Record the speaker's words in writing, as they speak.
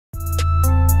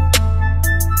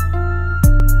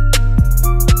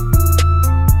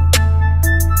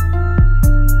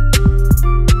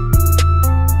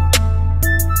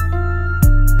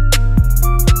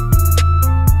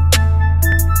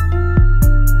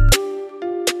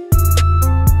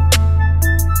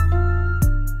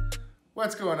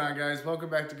What's going on, guys? Welcome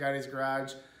back to Gotti's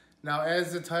Garage. Now,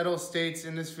 as the title states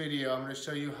in this video, I'm going to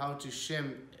show you how to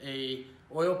shim a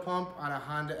oil pump on a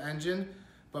Honda engine.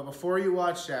 But before you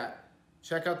watch that,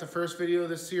 check out the first video of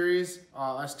this series,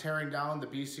 us tearing down the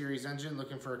B series engine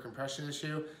looking for a compression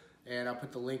issue. And I'll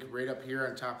put the link right up here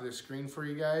on top of the screen for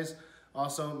you guys.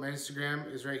 Also, my Instagram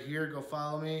is right here. Go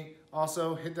follow me.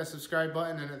 Also, hit that subscribe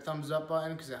button and the thumbs up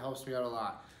button because it helps me out a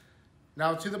lot.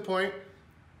 Now, to the point.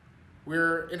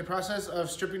 We're in the process of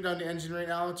stripping down the engine right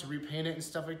now to repaint it and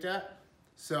stuff like that.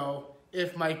 So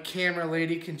if my camera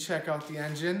lady can check out the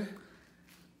engine.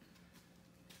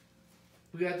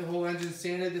 We got the whole engine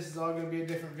sanded. This is all going to be a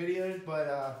different video,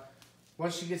 but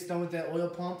once she gets done with that oil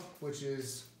pump, which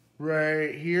is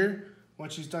right here,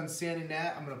 once she's done sanding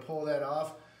that, I'm going to pull that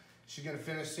off. She's going to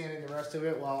finish sanding the rest of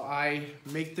it while I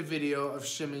make the video of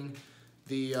shimming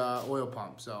the oil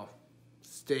pump. So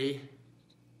stay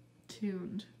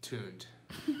tuned. So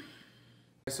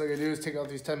what I gotta do is take out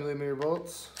these 10mm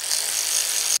bolts.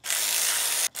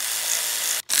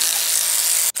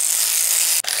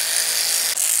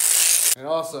 And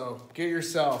also, get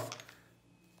yourself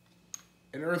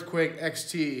an Earthquake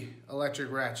XT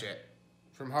electric ratchet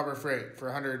from Harbor Freight for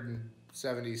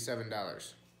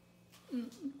 $177. It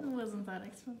wasn't that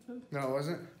expensive. No, it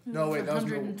wasn't? No, wait, that was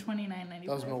 $129.95. That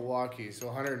was Milwaukee, so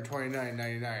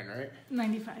 $129.99, right?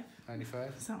 95.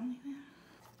 95? Something like that.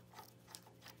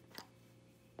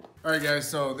 Alright guys,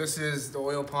 so this is the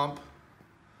oil pump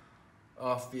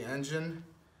off the engine.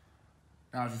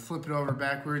 Now if you flip it over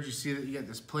backwards, you see that you got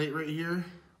this plate right here.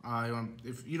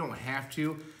 If you don't have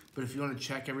to, but if you want to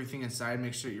check everything inside,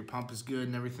 make sure that your pump is good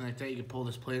and everything like that, you can pull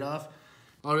this plate off.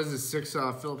 All it is 6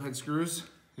 Phillip head screws.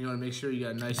 You want to make sure you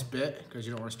got a nice bit because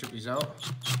you don't want to strip these out.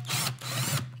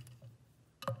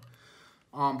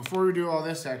 Before we do all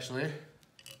this, actually,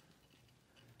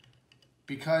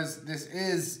 because this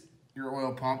is your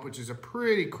oil pump, which is a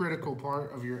pretty critical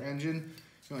part of your engine,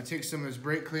 you want to take some of this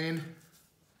brake clean.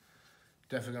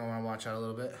 Definitely going to want to watch out a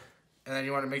little bit. And then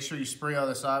you want to make sure you spray all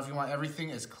this off. You want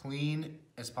everything as clean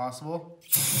as possible.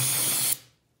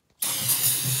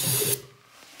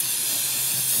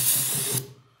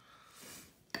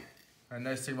 A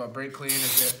nice thing about brake clean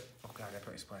is that, oh God, I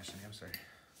probably splashed in here, I'm sorry.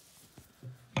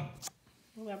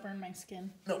 Will that burn my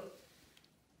skin? No.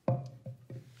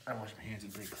 I wash my hands in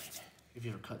brake clean. If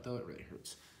you ever cut though, it really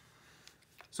hurts.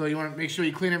 So you want to make sure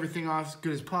you clean everything off as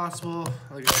good as possible.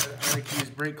 Like I said, I like to use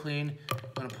brake clean. I'm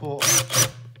going to pull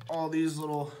all these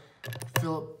little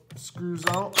Phillip screws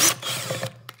out.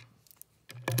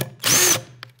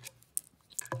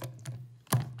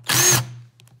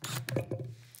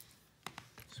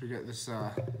 So we got this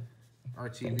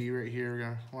RTV right here. We're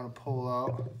going to want to pull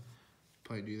out.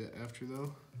 Probably do that after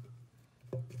though.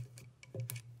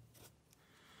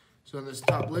 So when this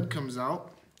top lid comes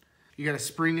out, you got a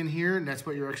spring in here, and that's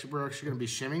what we're actually going to be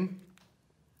shimming.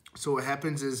 So what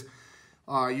happens is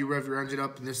you rev your engine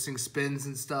up, and this thing spins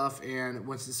and stuff, and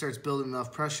once it starts building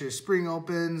enough pressure, the spring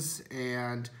opens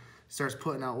and starts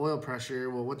putting out oil pressure.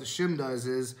 Well, what the shim does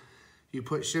is you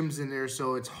put shims in there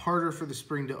so it's harder for the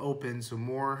spring to open, so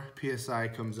more PSI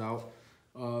comes out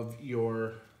of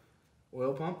your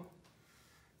oil pump.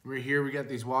 Right here we got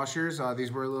these washers.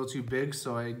 These were a little too big,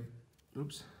 so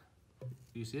oops.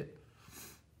 Do you see it?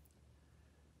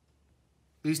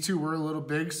 These two were a little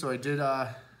big, so I did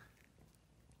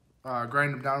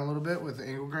grind them down a little bit with the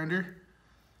angle grinder.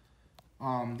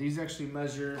 These actually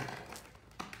measure.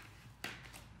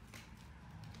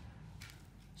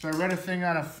 So I read a thing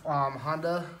on a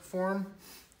Honda forum,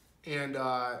 and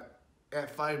at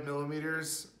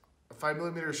 5mm, a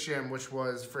 5mm shim, which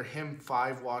was for him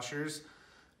 5 washers,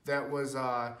 that was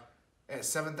at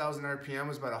 7,000 RPM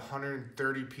was about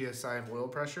 130 PSI of oil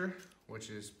pressure, which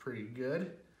is pretty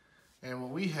good. And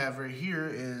what we have right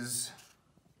here is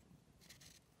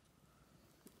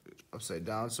upside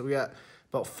down. So we got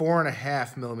about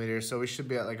 4.5mm, so we should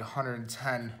be at like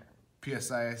 110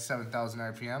 PSI at 7,000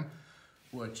 RPM,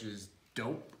 which is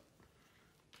dope.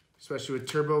 Especially with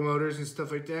turbo motors and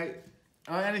stuff like that.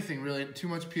 Anything really, too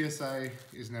much PSI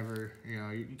is never,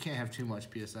 you can't have too much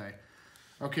PSI.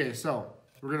 Okay, so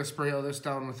we're going to spray all this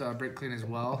down with brake clean as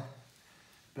well.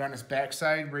 But on this back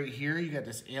side right here, you got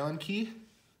this Allen key,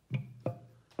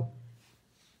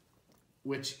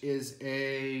 which is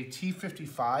a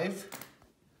T55.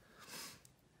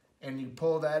 And you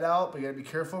pull that out, but you got to be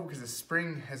careful because the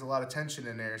spring has a lot of tension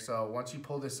in there. So once you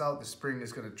pull this out, the spring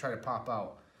is going to try to pop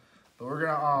out. But we're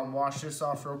going to wash this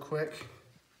off real quick.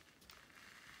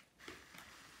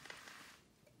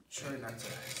 Try not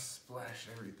to splash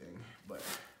everything, but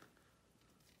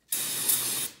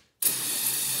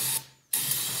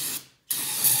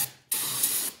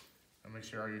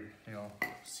sure all your,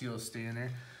 seals stay in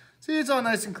there. See, it's all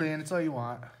nice and clean. It's all you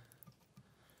want.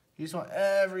 You just want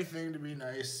everything to be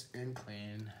nice and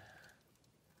clean.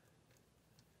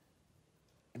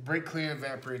 And brake clean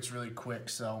evaporates really quick,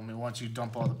 so I mean, once you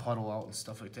dump all the puddle out and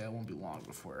stuff like that, it won't be long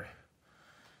before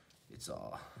it's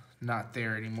all not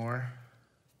there anymore.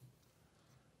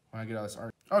 When I get all this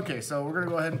art. Okay, so we're gonna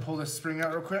go ahead and pull this spring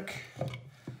out real quick.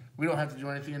 We don't have to do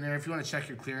anything in there. If you want to check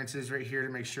your clearances right here to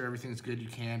make sure everything's good, you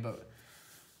can, but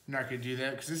I'm not gonna do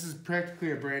that because this is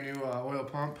practically a brand new oil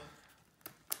pump.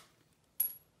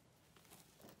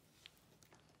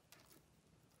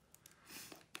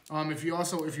 If you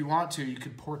want to, you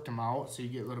could port them out so you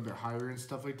get a little bit higher and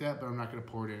stuff like that, but I'm not gonna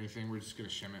port anything. We're just gonna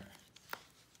shim it.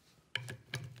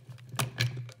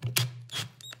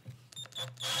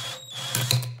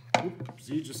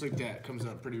 See, just like that, comes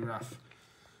out pretty rough.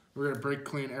 We're gonna brake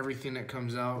clean everything that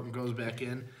comes out and goes back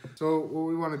in. So what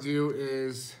we wanna do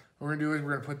is, we're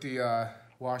gonna put the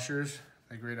washers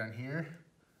like right on here.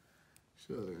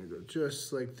 So they're gonna go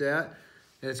just like that.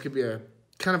 And it's gonna be a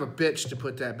kind of a bitch to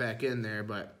put that back in there,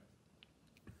 but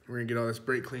we're gonna get all this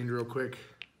brake cleaned real quick.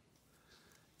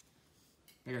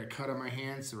 I got a cut on my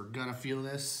hand, so we're gonna feel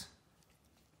this.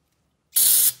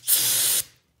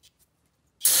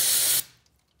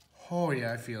 Oh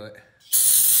yeah, I feel it.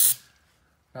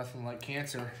 Nothing like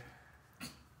cancer.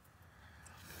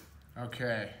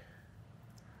 Okay.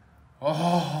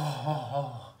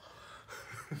 Oh.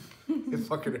 It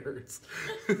fucking hurts.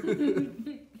 We're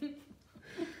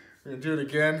gonna do it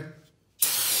again.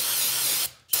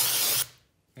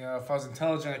 You know, if I was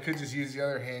intelligent, I could just use the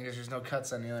other hand because there's no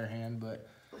cuts on the other hand, but.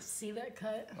 See that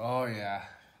cut? Oh yeah.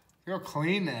 Look how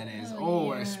clean that is. Oh,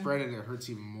 when I spread it, it hurts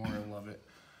even more. I love it.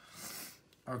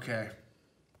 Okay.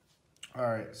 All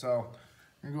right, so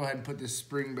I'm gonna go ahead and put this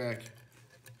spring back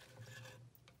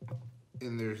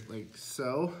in there like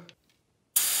so.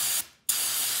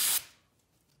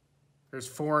 There's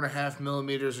 4.5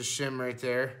 millimeters of shim right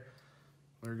there.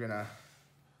 We're gonna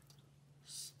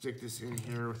stick this in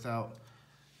here without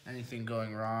anything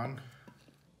going wrong.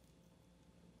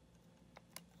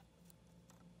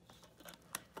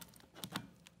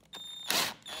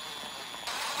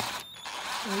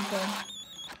 There we go.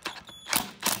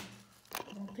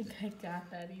 I don't think I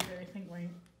got that either. I think my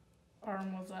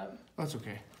arm was up. That's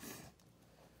okay.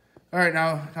 All right,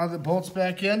 now the bolt's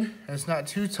back in, and it's not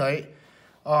too tight.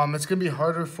 It's gonna be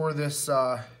harder for this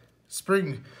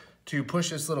spring to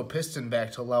push this little piston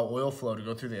back to allow oil flow to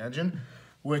go through the engine,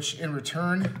 which in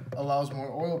return allows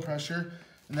more oil pressure,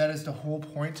 and that is the whole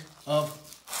point of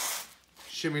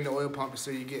shimming the oil pump,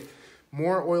 so you get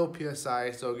more oil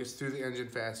PSI, so it gets through the engine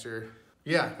faster.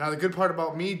 Yeah, now the good part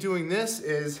about me doing this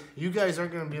is you guys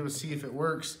aren't gonna be able to see if it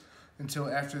works until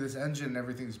after this engine and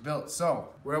everything's built. So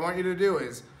what I want you to do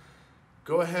is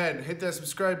go ahead and hit that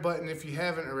subscribe button if you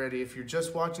haven't already. If you're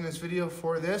just watching this video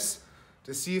for this,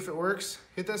 to see if it works,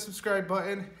 hit that subscribe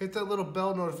button, hit that little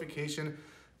bell notification.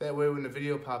 That way when the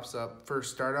video pops up,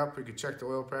 first startup, we can check the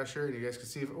oil pressure and you guys can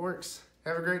see if it works.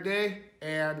 Have a great day,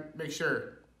 and make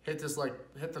sure, hit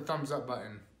the thumbs up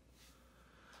button.